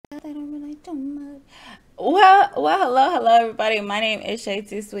Hello, everybody. My name is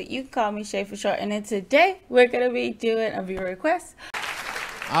Shaytosweet. You can call me Shay for short. And then today we're gonna be doing a viewer request.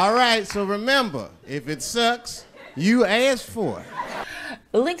 All right. So remember, if it sucks, you asked for it.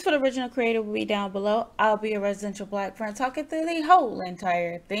 The links for the original creator will be down below. I'll be a residential black friend talking through the whole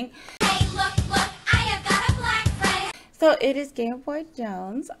entire thing. Hey, look, I have got a black friend. So it is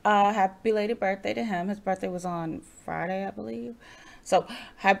GameboyJones. Happy belated birthday to him. His birthday was on Friday, I believe. So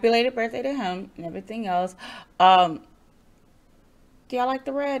happy belated birthday to him and everything else. Do y'all like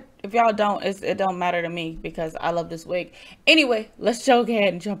the red? If y'all don't, it don't matter to me because I love this wig. Anyway, let's go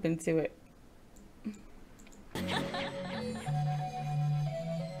ahead and jump into it.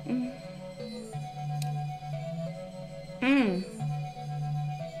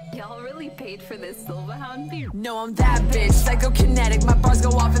 Y'all really paid for this Silva Hound beard? No, I'm that bitch. Psychokinetic, my bars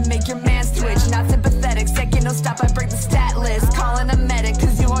go off and make your man switch. Not sympathetic, second no stop, I break the stat list. Calling a medic,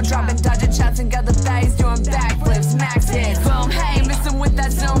 cause you won't drop and dodging shots and got the bags doing backflips. Max hits, boom, hey, missing with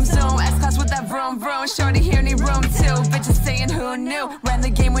that zoom. S-class with that vroom. Shorty here need room too. Bitches saying who knew? Ran the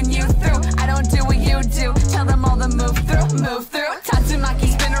game when you threw. I don't do what you do. Tell them all to move through.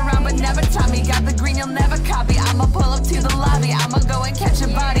 Tatsumaki, spin around but never taught me. Got the green, you'll never copy. I'ma pull up to the lobby. I'ma go and catch a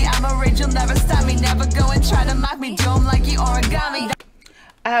body. I'ma rage, you'll never stop me. Never go and try to mock me. Do 'em like you origami.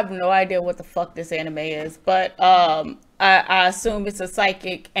 I have no idea what the fuck this anime is, but I assume it's a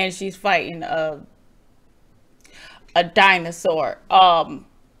psychic and she's fighting a dinosaur.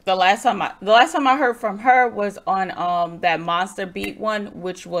 The last time I heard from her was on that Monster Beat one,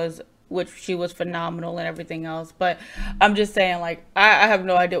 which she was phenomenal and everything else. But I'm just saying, like, I have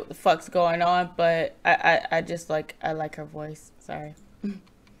no idea what the fuck's going on, but I like her voice. Sorry.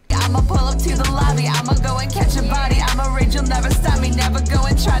 I'ma pull up to the lobby, I'ma go and catch a body. I'ma rage, you'll never stop me. Never go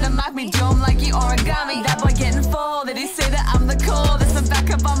and try to mock me. Do 'em like you origami. That boy getting full, did he say that I'm the cool? This a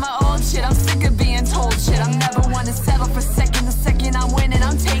backup on my old shit. I'm sick of being told shit. I'm never one to settle for second. The second I'm winning,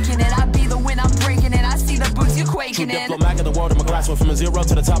 I'm taking it. I be the win, I'm breaking it. I see the boots you quaking in. Diplomat of the world, I'm a glass went from a zero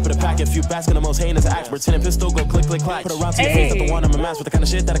to the top of the pack. If you bask in the most heinous acts, pretending pistol, go click, clack. Put a round to your face, at the one I'm a mask with the kind of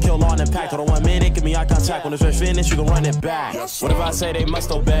shit that'll kill all in impact. Hold on 1 minute, give me eye contact. When it's finished, you can run it back. What if I say they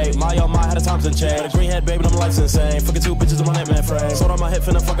must obey? My had a Thompson chain. Got a green head, baby, I'm life insane. Fucking 2 bitches in my nightmare frame. Sold on my hip,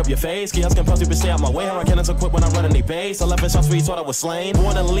 finna fuck up your face. Kiosks can pussy, but stay out my way. How I can't quit when I'm running they base. 11 shots for you, thought I was slain.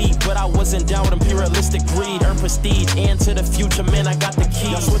 Born elite, but I wasn't down with imperialistic greed. Earn prestige, and to the future, man, I got the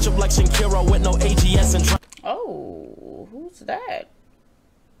key. I switch up like Shinkiro with no AGS and Oh, who's that?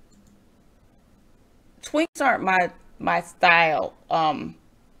 Twinks aren't my style. No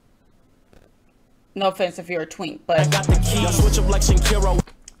offense if you're a twink, but I got the key. I switch up like Shinkiro.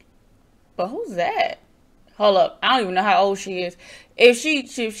 But who's that? Hold up, I don't even know how old she is. If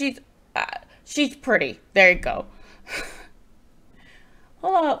she's pretty. There you go.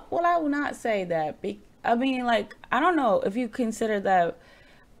 Hold up. Well, I will not say that. I mean, like, I don't know if you consider that.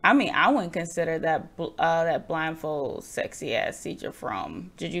 I mean, I wouldn't consider that that blindfold sexy ass teacher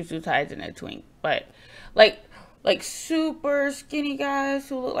from Jujutsu Kaisen a twink, but like super skinny guys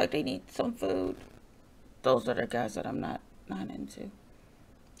who look like they need some food. Those are the guys that I'm not into.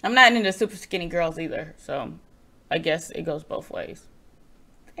 I'm not into super skinny girls either, so I guess it goes both ways.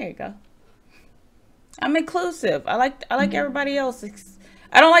 There you go. I'm inclusive. I like everybody else.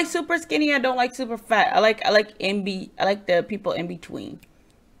 I don't like super skinny. I don't like super fat. I like the people in between.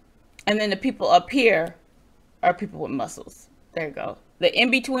 And then the people up here are people with muscles. There you go. The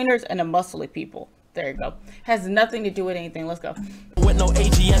in-betweeners and the muscly people. There you go. Has nothing to do with anything. Let's go. With no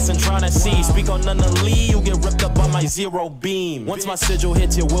AGS and trying to see. Speak on none of Lee, you get ripped up on my zero beam. Once my sigil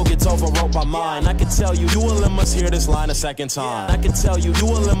hits your will gets overwrote by mine. I can tell you, you will must hear this line a second time. I can tell you, you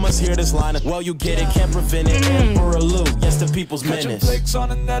will must hear this line. Well, you get it, can't prevent it. Emperor Lou, yes, the people's menace. Flicks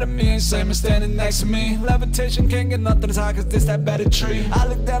on anatomy, same as standing next to me. Levitation can't get nothing as high cause this that better tree. I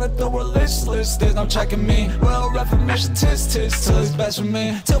look down at the world list, there's no checking me. Well, reformation, tis, till it's best for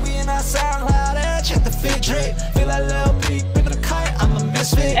me. Till we and I sound loud, check the fit drip. Feel that little peak, big the kite, I'm a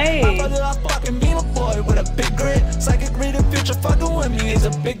misfit. Hey. My brother, I fucking be a boy with a big grit. Psychic read the future, fucking with me is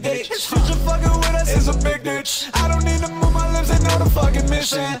a big ditch. Future fucking with us is a big ditch. I don't need to move my lips, they know the fucking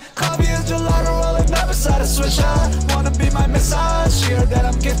mission. Coffee is gelato, rolling up beside a switch on. Wanna be my massage, she heard that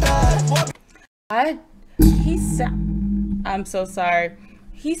I'm get that. I'm so sorry.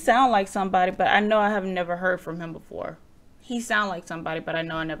 He sound like somebody, but I know I have never heard from him before. He sound like somebody, but I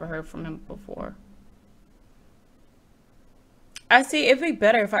know I never heard from him before. I see it'd be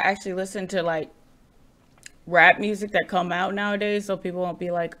better if I actually listen to like rap music that come out nowadays, so people won't be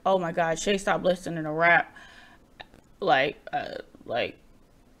like, oh my god, Shay, stop listening to rap. Like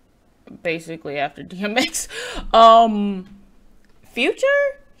basically after DMX. Future,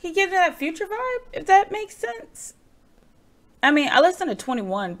 he gives that Future vibe, if that makes sense. I mean, I listen to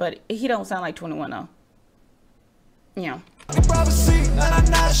 21, but he don't sound like 21 though. Yeah. Privacy, and I'm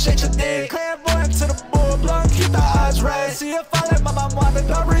not shake your dick. Clairvoyant to the bull blunt, keep the eyes raised. See if I let my mom want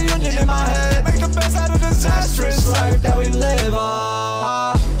the reunion in my head. Make the best out of disastrous life that we live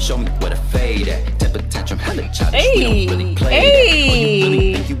on. Show me where the fade at. Temper tantrum, hella childish. Hey, we don't really play that. Or you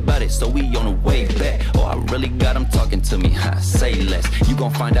really think you bout it, so we on the way back. Oh, I really got him talking to me, huh? Say less. You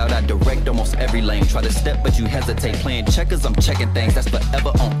gon' find out I direct almost every lane. Try to step, but you hesitate. Playing checkers, I'm checking things. That's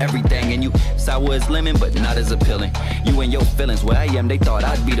forever on everything. And you sour as lemon, but not as appealing. You and your feelings, where I am, they thought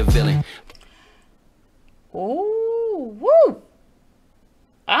I'd be the villain. Ooh, woo!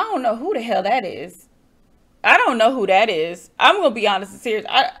 I don't know who the hell that is. I don't know who that is. I'm gonna be honest and serious.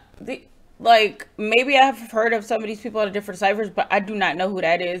 Like, maybe I've heard of some of these people at different ciphers, but I do not know who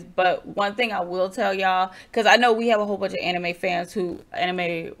that is. But one thing I will tell y'all, because I know we have a whole bunch of anime fans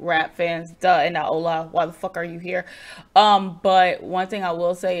anime rap fans, and Ola, why the fuck are you here? But one thing I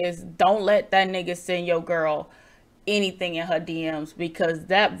will say is, don't let that nigga send your girl anything in her DMs, because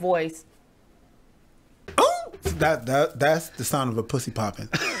that voice. Oh, that's the sound of a pussy popping.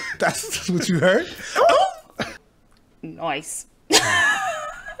 That's what you heard. Nice.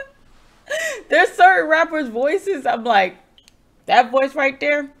 There's certain rappers' voices, I'm like, that voice right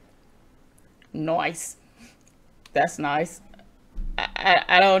there, nice. That's nice.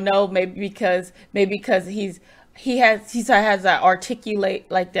 I don't know, maybe because he has that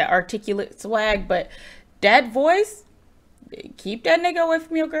articulate swag, but that voice, keep that nigga away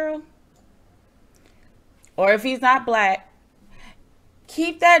from your girl. Or if he's not black,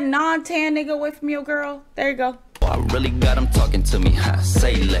 keep that non-tan nigga away from your girl. There you go. I really got him talking to me, huh?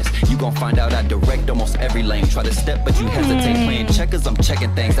 Say less. You gon' find out I direct almost every lane. Try to step, but you hesitate. Playing checkers, I'm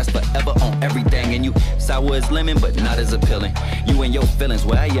checking things. That's forever on everything. And you sour as lemon, but not as appealing. You and your feelings,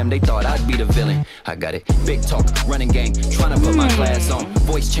 where I am, they thought I'd be the villain. I got it. Big talk, running game. Trying to put my glass on.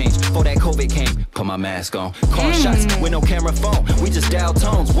 Voice change, before that COVID came. Put my mask on. Call shots with no camera phone. We just dial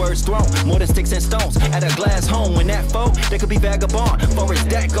tones, words thrown. More than sticks and stones. At a glass home, when that foe, they could be vagabond. Far as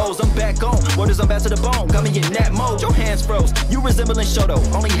that goes, I'm back on. Word is I'm back to the bone. Got me in that mode. Your hands froze. You resembling Shoto.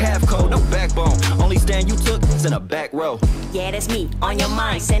 Only half cold, no backbone. Only stand you took is in a back row. Yeah, that's me on your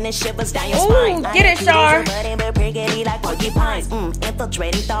mind, sending shivers down your spine. Get it, Shar. Like porcupines.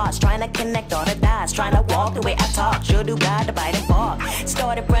 Infiltrating thoughts, trying to connect all the dots, trying to walk the way I talk. Sure do God to bite and fall.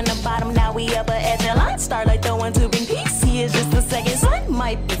 Started from the bottom, now we upper edge of line. Start like throwing to bring peace. He is just the second son.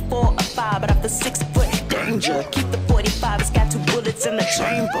 Might be 4 or 5, but after 6 foot danger. Keep the 45, it's got 2 bullets in the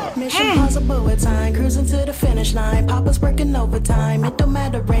chamber. Mission possible with time, cruising to the finish line. Papa's working overtime, it don't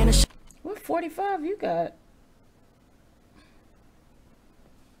matter, rain or What 45 you got?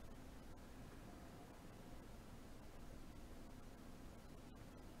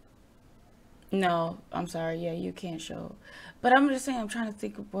 No, I'm sorry. Yeah, you can't show. But I'm just saying, I'm trying to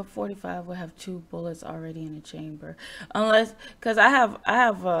think of what 45 would have 2 bullets already in the chamber. Unless, because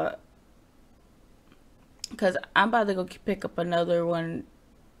because I'm about to go pick up another one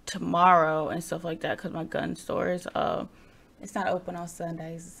tomorrow and stuff like that, because my gun store is, it's not open on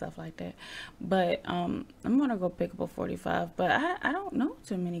Sundays and stuff like that. But I'm gonna go pick up a 45. But I don't know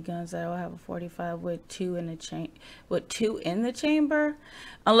too many guns that will have a 45 with 2 in the chamber,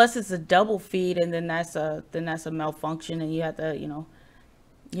 unless it's a double feed, and then that's a malfunction, and you have to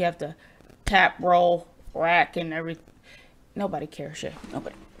you have to tap, roll, rack, and everything. Nobody cares, shit.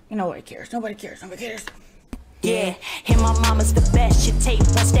 Nobody cares. Nobody cares. Nobody cares. yeah, and my mama's the best. You take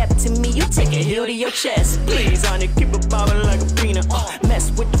one step to me, you take a heel to your chest. Please, honey, keep it bobbing like a peanut. Mess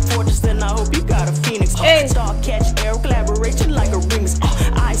with the fortress, then I hope you got a phoenix. Star catch, air collaboration like a remix.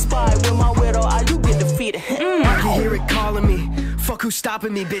 I spy with my widow, how you get defeated. I can hear it calling me. Fuck who's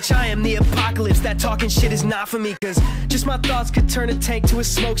stopping me, bitch. I am the apocalypse. That talking shit is not for me. Cause just my thoughts could turn a tank to a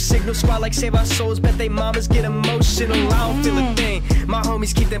smoke signal. Squad like Save Our Souls. Bet they mamas get emotional. I don't feel a thing. My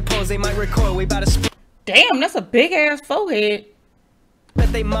homies keep them pose. They might recoil. We about to split. Damn, that's a big ass forehead.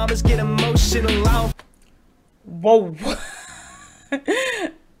 Bet they mamas get emotional. I don't. Whoa.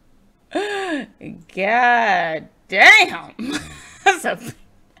 God damn. That's a...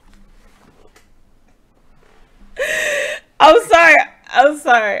 I'm sorry.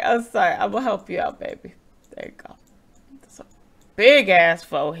 I'm gonna help you out, baby. There you go. That's a big ass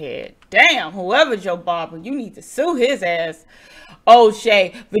forehead. Damn, whoever's your barber, you need to sue his ass. Oh,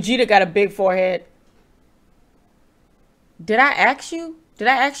 Shay, Vegeta got a big forehead. Did I ask you? Did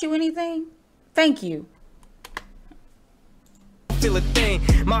I ask you anything? Thank you. feel a thing.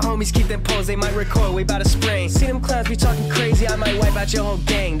 My homies keep them poles, they might record, we bout to sprain. See them clowns be talking crazy, I might wipe out your whole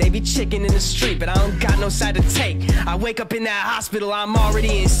gang. They be chicken in the street, but I don't got no side to take. I wake up in that hospital, I'm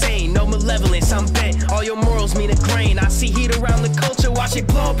already insane. No malevolence, I'm bent, all your morals mean a grain. I see heat around the culture, watch it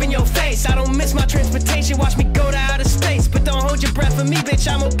blow up in your face. I don't miss my transportation, watch me go to outer space. But don't hold your breath for me, bitch,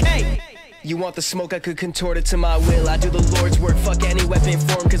 I'm okay. You want the smoke, I could contort it to my will. I do the Lord's work, fuck any weapon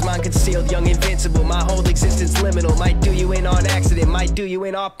form, cause mine concealed, young, invincible. My whole existence liminal, might do you in on accident, might do you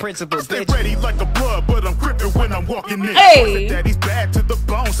in off principle, I stay bitch. ready like a blood, but I'm gripping when I'm walking in. Hey. Daddy's bad to the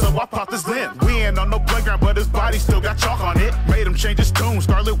bone, so I popped his limb. We ain't on no playground, but his body still got chalk on it. Made him change his tune,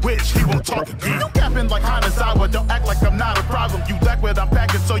 Scarlet Witch, he won't talk again. You capping like Hanazawa, don't act like I'm not a problem. You lack what I'm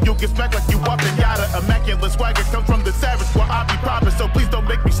packing, so you get smacked like you up and yada. Immaculate swagger comes from the savage where I be popping, so please don't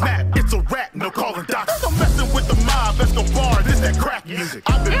make me snap. It's a rap, no calling doctors. I'm messing with the mob, let's go far, this that crack music.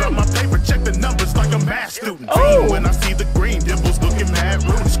 I've been on my paper, check the numbers like a math student. Oh. When I see the green, dimples looking mad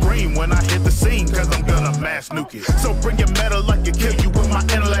rude. Scream when I hit the scene, cause I'm gonna mass nuke it. So bring your metal like it kill you with my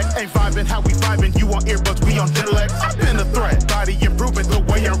intellect. Ain't vibing how we vibing, you on earbuds, we on intellect. I've been a threat, body improvement, the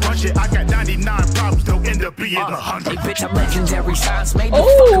way I run shit. I got 99 problems, they'll end up being 100. Hey bitch, I'm legendary, science made me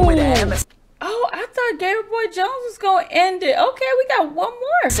fucking with a MS. Oh, I thought GameboyJones was gonna end it. Okay, we got one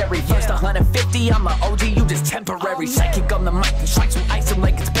more. First 150, I'm a OG, you just temporary. Psychic on the mic, you strike some ice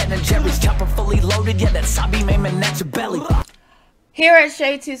like it's Ben and Jerry's. Chopper fully loaded, yeah, that Sabi aiming at your belly. Here at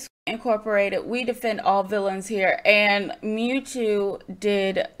Shaytosweet Incorporated, we defend all villains here, and Mewtwo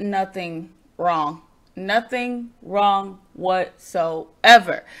did nothing wrong. Nothing wrong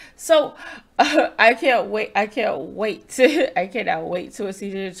whatsoever. So I cannot wait till a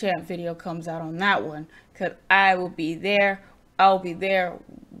Season of the Champ video comes out on that one, because I will be there. I'll be there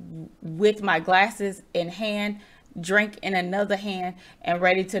with my glasses in hand, drink in another hand, and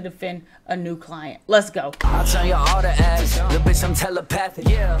ready to defend a new client. Let's go. I'll tell you all the ass, the bitch I'm telepathic.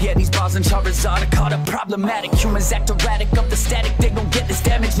 Yeah, these balls and Charizard are called a problematic. Humans act erratic, up the static, they gon' get this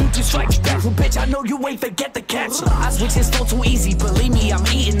damage. New to strike back, bitch, I know you ain't forget the caption. I switch his flow too easy, believe me, I'm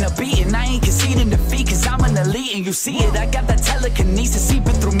eating the beat. And I ain't conceding defeat, cause I'm an elite and you see it. I got that telekinesis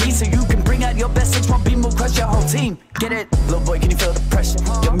seeping through me, so you can bring out your best H1 beam, will crush your whole team. Get it? Little boy, can you feel the pressure?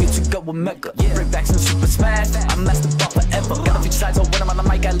 Your Mewtwo go with Mega, bring back some Super Smash. I'm master ball forever, got a few sides, so when I'm on the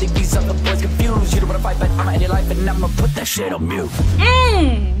mic, I leave these other boys confused. You don't wanna fight back, I'ma end your life, and I'ma put that shit on mute.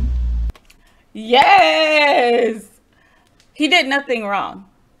 Yes! He did nothing wrong.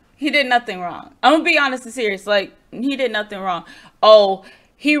 He did nothing wrong. I'm gonna be honest and serious, like, he did nothing wrong. Oh,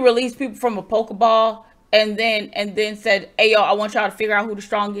 he released people from a Pokeball and then said, hey yo, I want y'all to figure out who the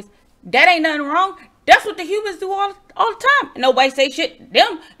strongest. That ain't nothing wrong. That's what the humans do all the time. And nobody say shit.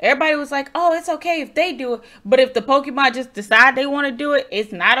 Everybody was like, oh, it's okay if they do it. But if the Pokemon just decide they want to do it,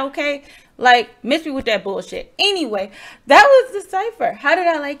 it's not okay. Like, miss me with that bullshit. Anyway, that was the cipher. How did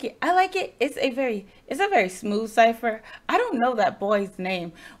I like it? I like it. It's a very smooth cipher. I don't know that boy's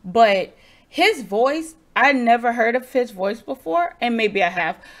name, but his voice, I never heard of his voice before, and maybe I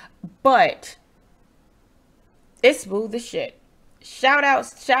have, but it's smooth as shit. Shout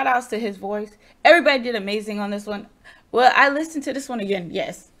outs to his voice. Everybody did amazing on this one. Well, I listened to this one again.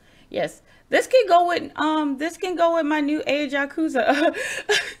 Yes. This can go with my new Age Yakuza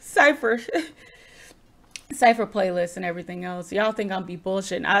cipher playlist and everything else. Y'all think I'm be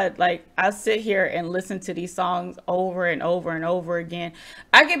bullshitting. I sit here and listen to these songs over and over and over again.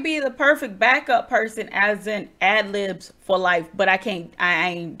 I could be the perfect backup person, as in ad libs for life, but I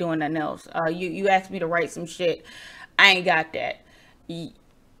ain't doing nothing else. You asked me to write some shit, I ain't got that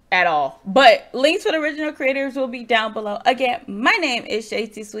at all. But links for the original creators will be down below. Again, my name is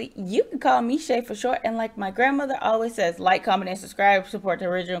Shaytosweet. You can call me Shay for short. And like my grandmother always says, like, comment, and subscribe. Support the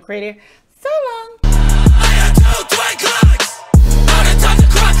original creator. So long.